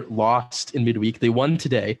 Inter lost in midweek. They won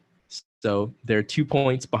today. So they're 2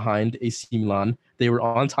 points behind AC Milan. They were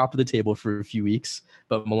on top of the table for a few weeks,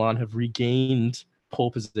 but Milan have regained pole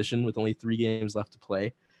position with only 3 games left to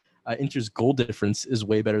play. Inter's goal difference is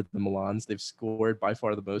way better than Milan's. They've scored by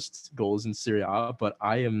far the most goals in Serie A, but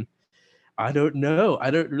I don't know.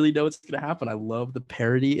 I don't really know what's going to happen. I love the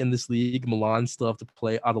parity in this league. Milan still have to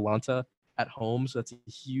play Atalanta at home, so that's a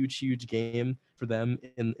huge game for them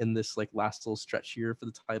in this like last little stretch here for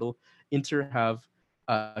the title. Inter have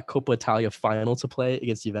a Coppa Italia final to play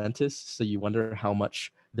against Juventus, so you wonder how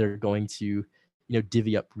much they're going to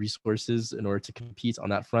divvy up resources in order to compete on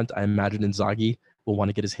that front. I imagine Inzaghi will want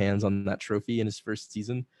to get his hands on that trophy in his first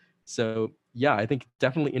season. So yeah, I think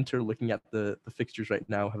definitely Inter, looking at the fixtures right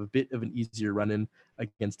now, have a bit of an easier run-in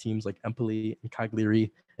against teams like Empoli and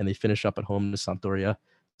Cagliari, and they finish up at home to Sampdoria.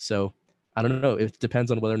 So I don't know. It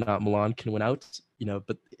depends on whether or not Milan can win out,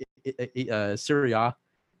 but Serie A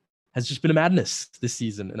has just been a madness this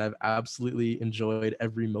season, and I've absolutely enjoyed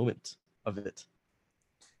every moment of it.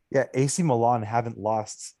 Yeah, AC Milan haven't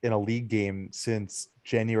lost in a league game since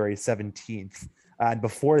January 17th. And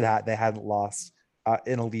before that, they hadn't lost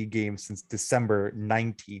in a league game since December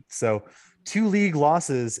 19th. So 2 league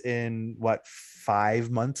losses in 5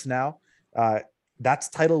 months now. That's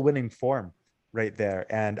title winning form right there.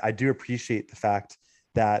 And I do appreciate the fact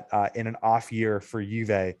that in an off year for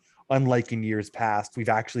Juve, unlike in years past, we've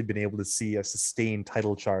actually been able to see a sustained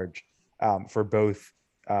title charge for both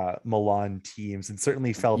Milan teams, and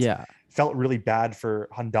certainly felt really bad for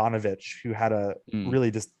Handanovic, who had a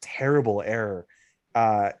really just terrible error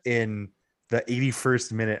in the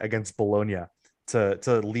 81st minute against Bologna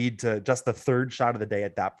to lead to just the 3rd shot of the day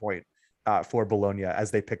at that point for Bologna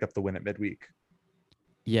as they pick up the win at midweek.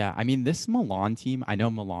 Yeah, I mean, this Milan team, I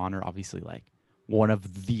know Milan are obviously like one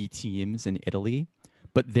of the teams in Italy,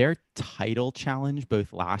 but their title challenge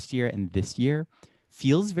both last year and this year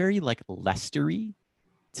feels very like Leicester-y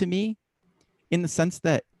to me, in the sense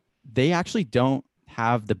that they actually don't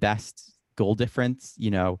have the best goal difference.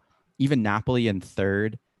 Even Napoli in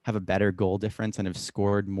 3rd have a better goal difference and have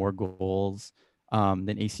scored more goals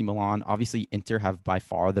than AC Milan. Obviously, Inter have by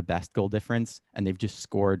far the best goal difference, and they've just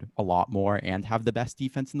scored a lot more and have the best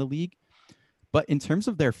defense in the league. But in terms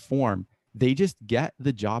of their form, they just get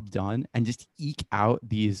the job done and just eke out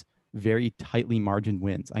these very tightly margined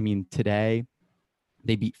wins. I mean, today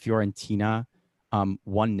they beat Fiorentina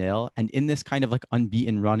 1-0. And in this kind of like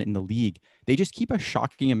unbeaten run in the league, they just keep a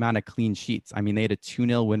shocking amount of clean sheets. I mean, they had a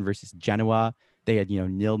 2-0 win versus Genoa. They had,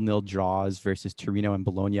 0-0 draws versus Torino and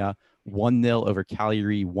Bologna, 1-0 over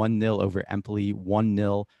Cagliari, 1-0 over Empoli,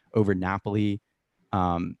 1-0 over Napoli.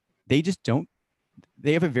 They just don't.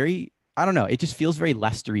 They have a very, I don't know. It just feels very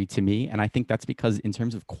Leicester-y to me, and I think that's because in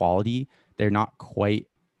terms of quality, they're not quite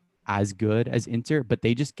as good as Inter, but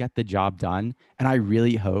they just get the job done. And I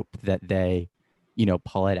really hope that they,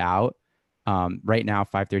 pull it out. Right now,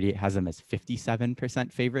 538 has them as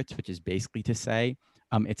 57% favorites, which is basically to say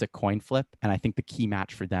it's a coin flip. And I think the key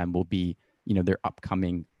match for them will be, their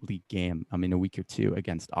upcoming league game in a week or two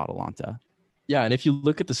against Atalanta. Yeah, and if you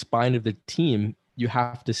look at the spine of the team, you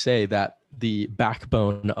have to say that the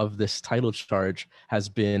backbone of this title charge has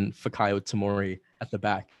been Fikayo Tomori at the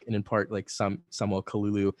back, and in part like Samuel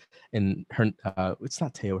Kalulu and it's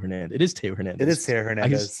not Teo Hernandez. It is Teo Hernandez. It is Teo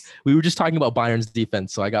Hernandez. We were just talking about Bayern's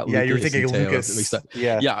defense, so I got yeah. Lucas You were thinking and Teo. Lucas.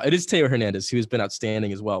 Yeah, it is Teo Hernandez, who has been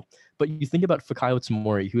outstanding as well. But you think about Fikayo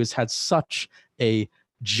Tomori, who has had such a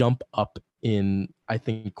jump up in, I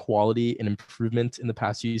think, quality and improvement in the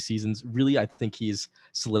past few seasons. Really, I think he's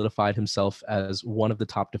solidified himself as one of the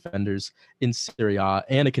top defenders in Serie A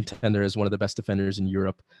and a contender as one of the best defenders in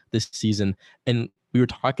Europe this season. And we were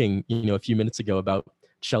talking, a few minutes ago about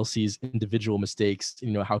Chelsea's individual mistakes,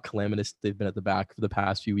 how calamitous they've been at the back for the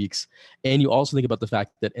past few weeks. And you also think about the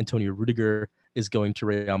fact that Antonio Rudiger is going to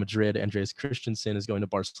Real Madrid, Andreas Christensen is going to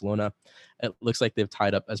Barcelona. It looks like they've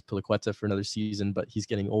tied up Azpilicueta for another season, but he's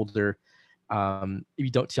getting older. If you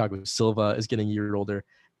don't, Thiago Silva is getting a year older.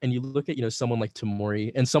 And you look at, someone like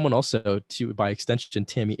Tomori and someone also, by extension,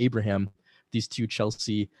 Tammy Abraham, these two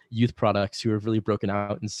Chelsea youth products who have really broken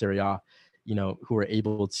out in Serie A, who are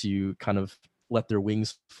able to kind of let their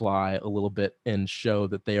wings fly a little bit and show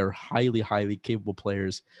that they are highly, highly capable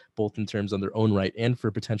players, both in terms of their own right and for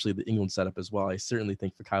potentially the England setup as well. I certainly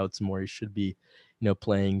think Fikayo Tomori should be,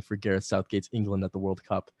 playing for Gareth Southgate's England at the World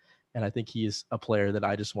Cup. And I think he's a player that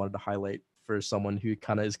I just wanted to highlight for someone who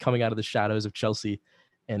kind of is coming out of the shadows of Chelsea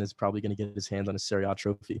and is probably going to get his hands on a Serie A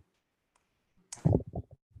trophy.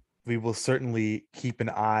 We will certainly keep an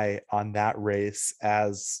eye on that race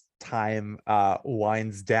as time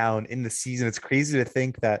winds down in the season. It's crazy to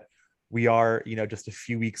think that we are, just a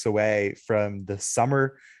few weeks away from the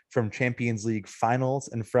summer, from Champions League finals,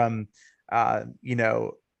 and from, I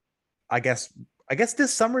guess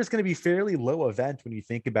this summer is going to be fairly low event when you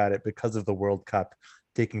think about it because of the World Cup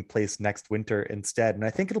taking place next winter instead. And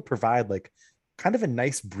I think it'll provide like kind of a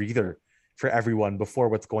nice breather for everyone before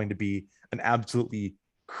what's going to be an absolutely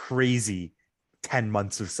crazy 10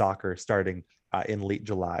 months of soccer starting in late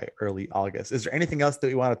July, early August. Is there anything else that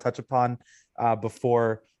we want to touch upon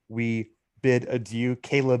before we bid adieu?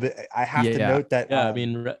 Caleb, I have to note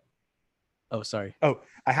that. Sorry.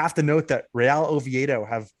 I have to note that Real Oviedo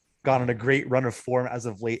have gone on a great run of form as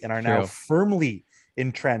of late and are now firmly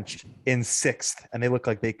entrenched in 6th, and they look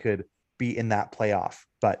like they could be in that playoff.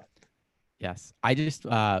 But yes, I just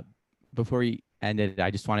before we ended,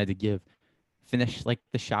 I just wanted to finish like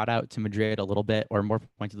the shout out to Madrid a little bit, or more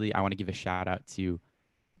pointedly, I want to give a shout out to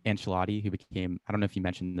Ancelotti, who became, I don't know if you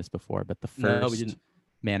mentioned this before, but the first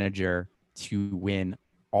manager to win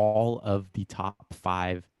all of the top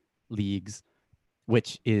 5 leagues,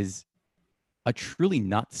 which is a truly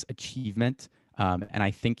nuts achievement. And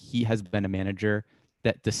I think he has been a manager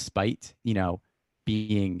that, despite,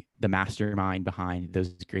 being the mastermind behind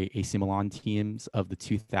those great AC Milan teams of the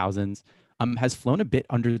 2000s, has flown a bit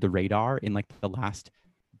under the radar in like the last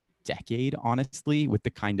decade, honestly, with the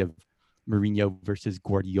kind of Mourinho versus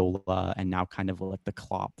Guardiola and now kind of like the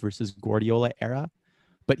Klopp versus Guardiola era.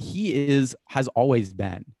 But he has always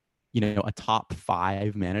been, a top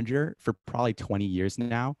 5 manager for probably 20 years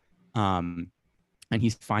now. And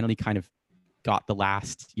he's finally kind of got the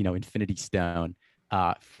last, infinity stone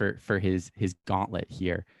for his gauntlet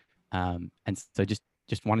here. And so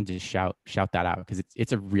just wanted to shout that out because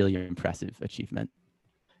it's a really impressive achievement.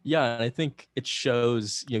 Yeah, and I think it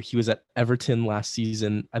shows, he was at Everton last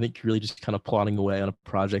season, I think really just kind of plodding away on a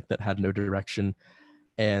project that had no direction.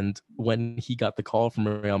 And when he got the call from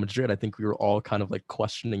Real Madrid, I think we were all kind of like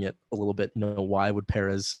questioning it a little bit. Why would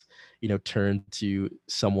Perez, turn to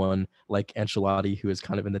someone like Ancelotti, who is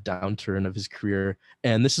kind of in the downturn of his career?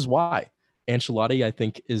 And this is why. Ancelotti, I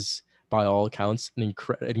think, is by all accounts an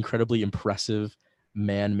incredibly impressive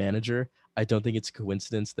man manager. I don't think it's a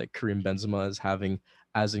coincidence that Karim Benzema is having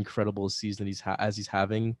as incredible a season as he's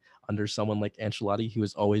having under someone like Ancelotti, who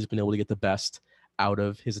has always been able to get the best out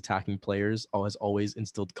of his attacking players, has always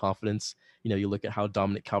instilled confidence. You look at how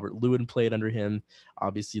Dominic Calvert-Lewin played under him.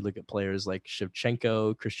 Obviously, you look at players like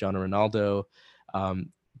Shevchenko, Cristiano Ronaldo,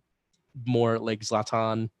 more like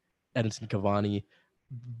Zlatan, Edinson Cavani.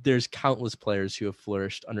 There's countless players who have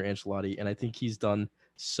flourished under Ancelotti, and I think he's done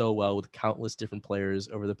so well with countless different players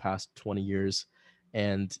over the past 20 years.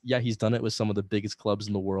 And yeah, he's done it with some of the biggest clubs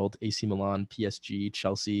in the world: AC Milan, PSG,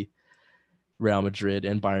 Chelsea, Real Madrid,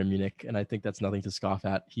 and Bayern Munich. And I think that's nothing to scoff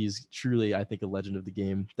at. He's truly, I think, a legend of the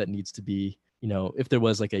game that needs to be, if there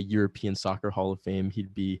was like a European Soccer Hall of Fame,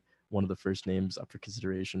 he'd be one of the first names up for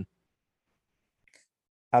consideration.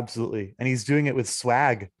 Absolutely. And he's doing it with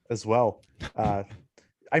swag as well.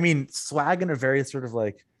 I mean, swag in a very sort of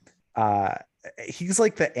like, he's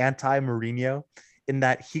like the anti-Mourinho in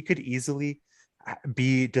that he could easily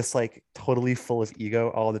be just like totally full of ego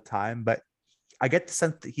all the time. But I get the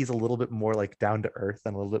sense that he's a little bit more like down to earth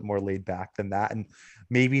and a little bit more laid back than that. And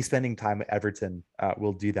maybe spending time at Everton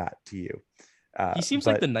will do that to you. He seems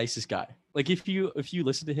like the nicest guy. Like if you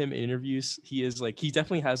listen to him in interviews, he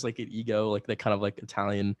definitely has like an ego, like that kind of like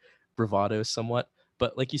Italian bravado somewhat.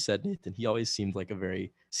 But like you said, Nathan, he always seems like a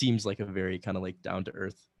very kind of like down to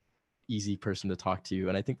earth, easy person to talk to.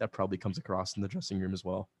 And I think that probably comes across in the dressing room as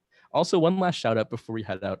well. Also, one last shout out before we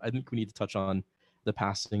head out. I think we need to touch on the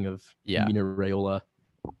passing of Mino Raiola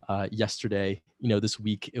yesterday. This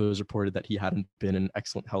week it was reported that he hadn't been in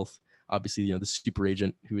excellent health. Obviously, the super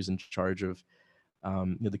agent who is in charge of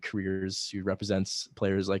the careers, who represents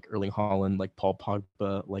players like Erling Haaland, like Paul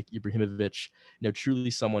Pogba, like Ibrahimovic, truly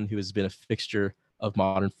someone who has been a fixture of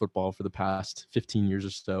modern football for the past 15 years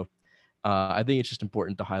or so. I think it's just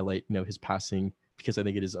important to highlight, his passing, because I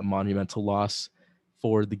think it is a monumental loss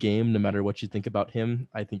for the game. No matter what you think about him,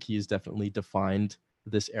 I think he has definitely defined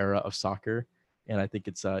this era of soccer. And I think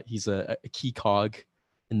he's a key cog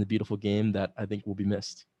in the beautiful game that I think will be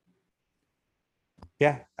missed.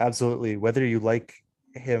 Yeah, absolutely. Whether you like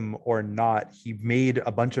him or not, he made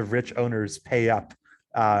a bunch of rich owners pay up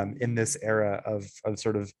in this era of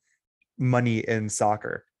sort of money in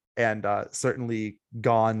soccer, and certainly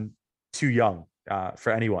gone too young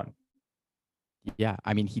for anyone. Yeah,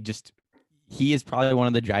 I mean, he is probably one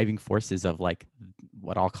of the driving forces of like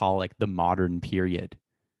what I'll call like the modern period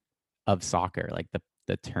of soccer, like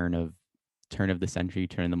the turn of the century,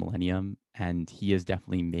 turn of the millennium, and he has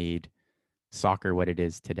definitely made soccer what it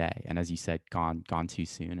is today. And as you said, gone too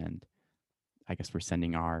soon. And I guess we're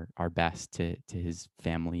sending our best to his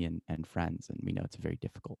family and friends, and we know it's a very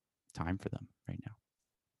difficult time for them right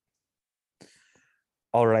now.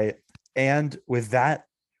 All right, and with that,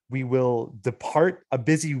 we will depart. A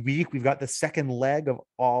busy week. We've got the second leg of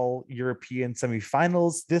all European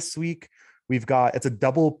semifinals this week. It's a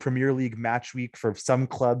double Premier League match week for some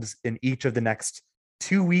clubs in each of the next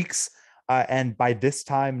 2 weeks. And by this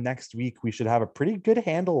time next week, we should have a pretty good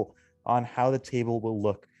handle on how the table will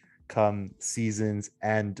look come season's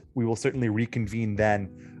end. We will certainly reconvene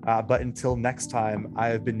then. But until next time, I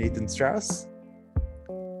have been Nathan Strauss.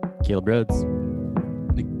 Caleb Rhodes.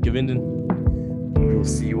 Nick Govinden. We will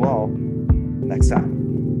see you all next time.